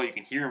communicates well. You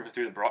can hear him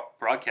through the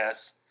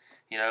broadcasts.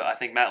 I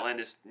think Matt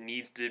Landis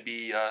needs to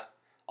be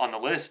on the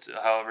list.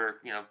 However,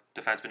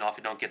 defensemen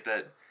often don't get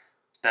that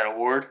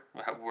award,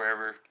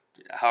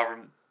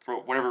 for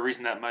whatever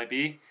reason that might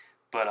be.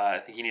 But I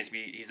think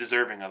he's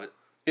deserving of it.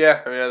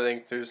 Yeah, I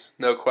think there's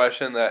no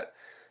question that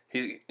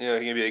he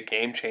can be a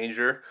game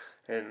changer.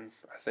 And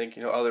I think,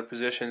 other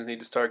positions need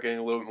to start getting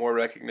a little bit more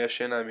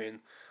recognition.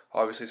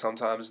 Obviously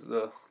sometimes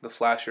the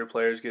flashier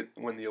players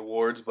win the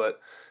awards, but,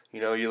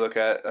 you look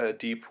at a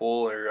deep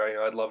pool, or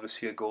I'd love to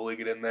see a goalie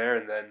get in there.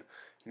 And then,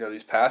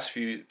 these past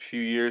few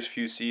years,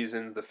 few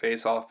seasons, the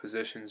face-off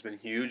position has been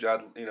huge.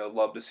 I'd,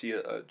 love to see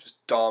a just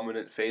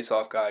dominant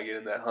face-off guy get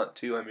in that hunt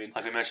too. Like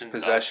we mentioned,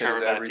 possessions,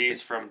 Trevor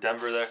Baptiste from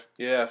Denver there.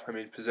 Yeah,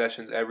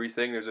 possessions,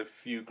 everything. There's a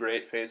few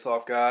great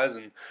face-off guys,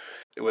 and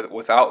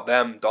without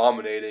them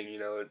dominating,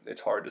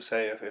 it's hard to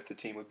say if the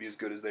team would be as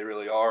good as they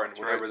really are. And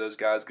whenever those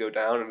guys go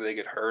down and they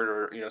get hurt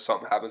or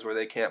something happens where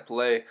they can't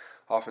play,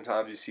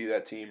 oftentimes you see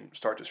that team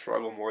start to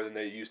struggle more than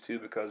they used to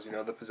because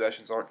the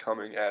possessions aren't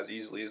coming as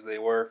easily as they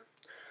were.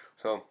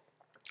 So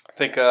I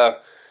think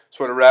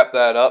sort of wrap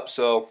that up.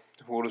 So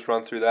we'll just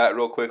run through that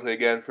real quickly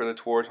again for the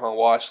Tewaaraton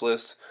watch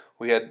list.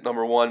 We had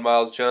number 1,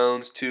 Miles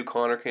Jones, 2,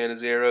 Connor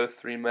Cannizzaro,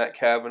 3, Matt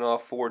Kavanaugh,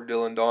 4,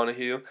 Dylan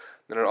Donahue.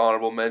 Then our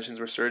honorable mentions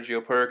were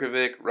Sergio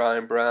Perkovic,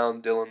 Ryan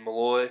Brown, Dylan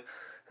Malloy,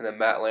 and then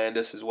Matt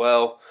Landis as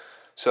well.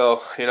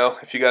 So,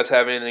 if you guys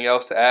have anything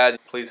else to add,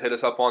 please hit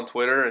us up on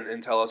Twitter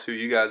and tell us who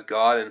you guys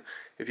got. And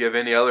if you have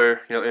any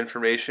other,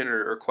 information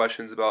or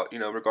questions about,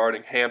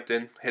 regarding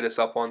Hampton, hit us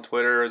up on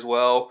Twitter as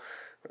well.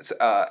 It's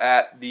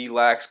at the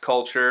Lax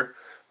Culture,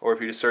 or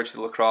if you just search the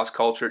Lacrosse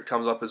Culture, it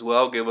comes up as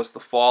well. Give us the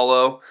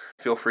follow.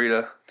 Feel free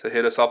to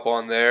hit us up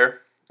on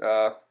there.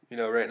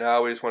 Right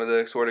now we just wanted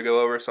to sort of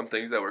go over some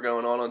things that were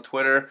going on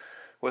Twitter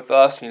with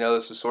us.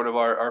 This is sort of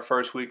our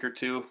first week or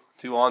two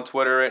on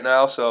Twitter right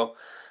now. So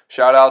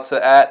shout out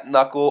to at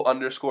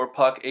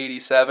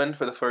 @knuckle_puck87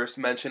 for the first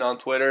mention on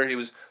Twitter. He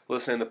was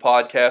listening to the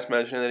podcast,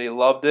 mentioning that he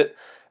loved it.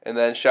 And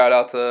then shout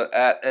out to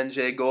at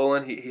NJ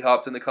Golon. He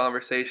hopped in the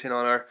conversation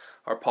on our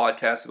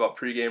podcast about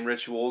pregame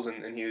rituals,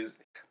 and he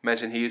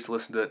mentioned he used to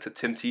listen to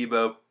Tim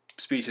Tebow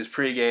speeches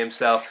pregame.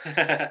 So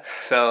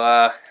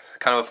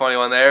kind of a funny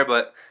one there,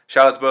 but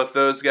shout out to both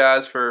those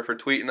guys for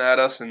tweeting at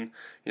us and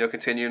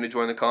continuing to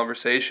join the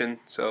conversation.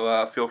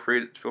 So feel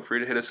free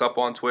to hit us up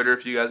on Twitter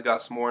if you guys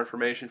got some more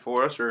information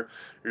for us, or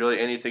really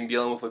anything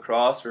dealing with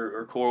lacrosse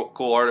or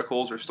cool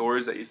articles or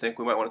stories that you think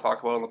we might want to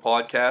talk about on the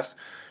podcast.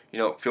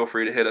 Feel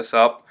free to hit us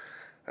up.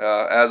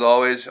 As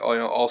always,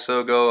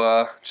 also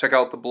go check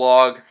out the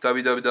blog,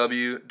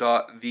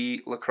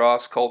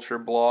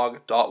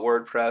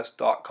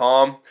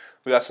 www.thelacrossecultureblog.wordpress.com.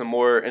 We got some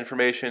more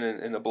information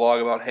in the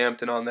blog about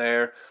Hampton on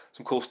there,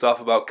 some cool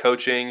stuff about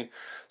coaching,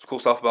 some cool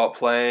stuff about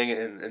playing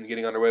and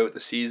getting underway with the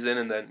season,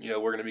 and then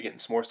we're going to be getting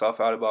some more stuff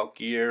out about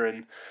gear.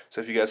 And so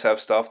if you guys have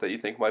stuff that you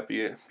think might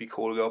be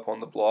cool to go up on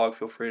the blog,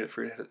 feel free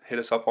to hit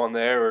us up on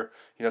there, or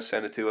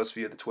send it to us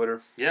via the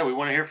Twitter. Yeah, we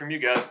want to hear from you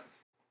guys.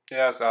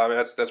 Yeah, so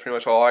that's pretty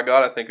much all I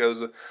got. I think it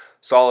was a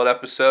solid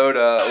episode,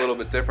 a little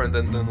bit different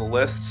than the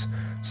lists.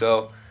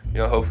 So,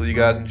 hopefully you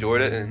guys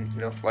enjoyed it, and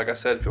like I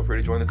said, feel free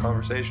to join the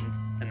conversation.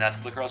 And that's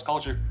the lacrosse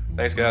culture.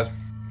 Thanks, guys.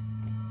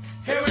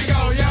 Here we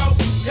go, yo.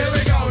 Here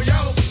we go,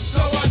 yo. So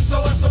what's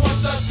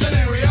the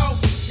scenario?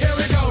 Here we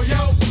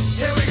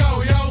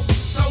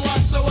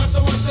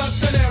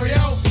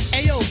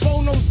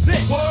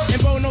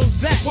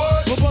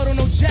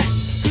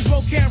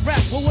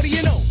Well, what do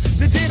you know?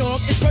 The dead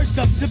dog is first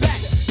up to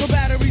bat. No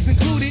batteries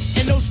included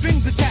and no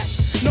strings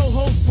attached. No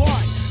holds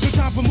barred. No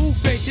time for move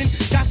faking.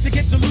 Got to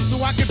get to loose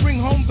so I can bring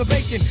home the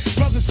bacon.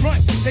 Brothers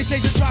front, they say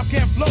the drop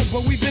can't flow,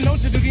 but we've been known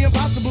to do the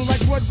impossible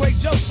like Broadway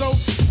Joe. So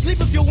sleep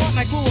if you want,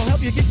 like we'll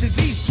help you get your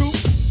Z's true.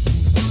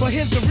 But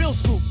here's the real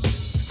scoop.